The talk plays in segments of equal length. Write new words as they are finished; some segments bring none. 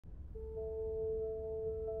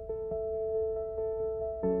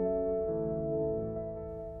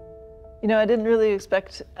I didn't really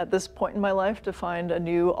expect at this point in my life to find a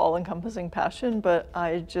new all-encompassing passion, but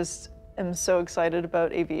I just am so excited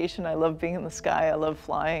about aviation. I love being in the sky, I love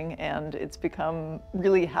flying, and it's become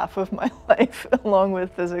really half of my life, along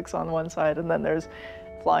with physics on one side, and then there's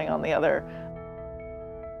flying on the other.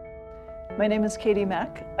 My name is Katie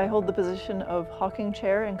Mack. I hold the position of Hawking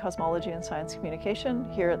Chair in Cosmology and Science Communication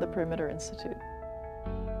here at the Perimeter Institute.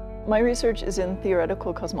 My research is in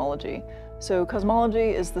theoretical cosmology. So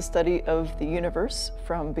cosmology is the study of the universe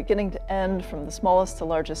from beginning to end, from the smallest to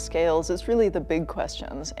largest scales. It's really the big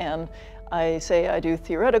questions. And I say I do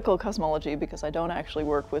theoretical cosmology because I don't actually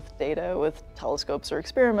work with data, with telescopes or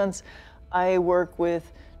experiments. I work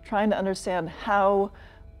with trying to understand how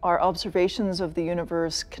our observations of the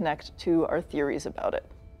universe connect to our theories about it.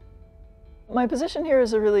 My position here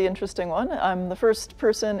is a really interesting one. I'm the first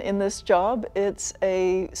person in this job. It's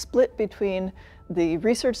a split between the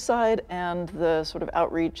research side and the sort of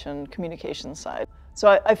outreach and communication side.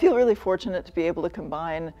 So I feel really fortunate to be able to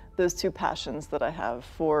combine those two passions that I have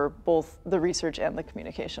for both the research and the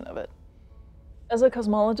communication of it. As a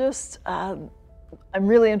cosmologist, I'm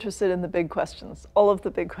really interested in the big questions, all of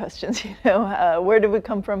the big questions, where did we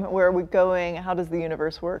come from, where are we going, how does the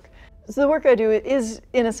universe work? So the work I do is,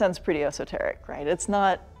 in a sense, pretty esoteric, right? It's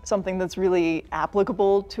not something that's really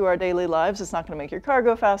applicable to our daily lives. It's not going to make your car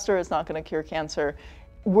go faster. It's not going to cure cancer.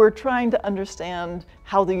 We're trying to understand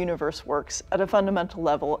how the universe works at a fundamental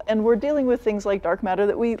level, and we're dealing with things like dark matter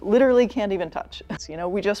that we literally can't even touch.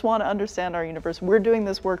 We just want to understand our universe. We're doing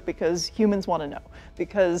this work because humans want to know,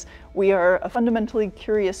 because we are a fundamentally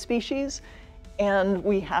curious species, and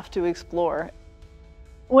we have to explore.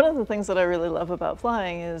 One of the things that I really love about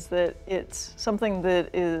flying is that it's something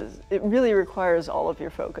that it really requires all of your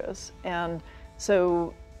focus. And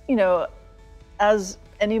so, as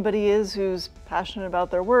anybody is who's passionate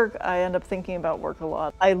about their work, I end up thinking about work a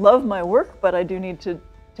lot. I love my work, but I do need to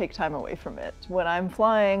take time away from it. When I'm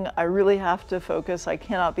flying, I really have to focus. I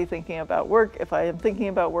cannot be thinking about work. If I am thinking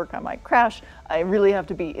about work, I might crash. I really have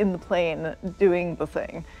to be in the plane doing the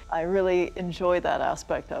thing. I really enjoy that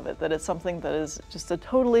aspect of it, that it's something that is just a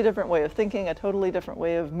totally different way of thinking, a totally different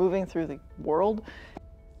way of moving through the world.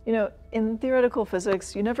 In theoretical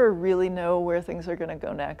physics, you never really know where things are going to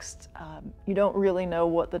go next. You don't really know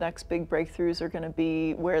what the next big breakthroughs are going to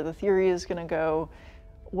be, where the theory is going to go.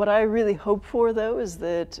 What I really hope for, though, is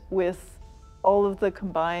that with all of the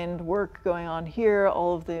combined work going on here,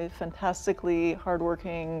 all of the fantastically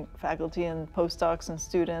hardworking faculty and postdocs and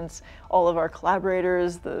students, all of our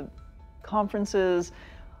collaborators, the conferences,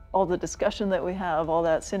 all the discussion that we have, all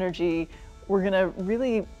that synergy, we're going to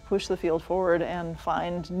really push the field forward and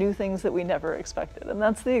find new things that we never expected. And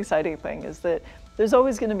that's the exciting thing, is that there's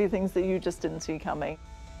always going to be things that you just didn't see coming.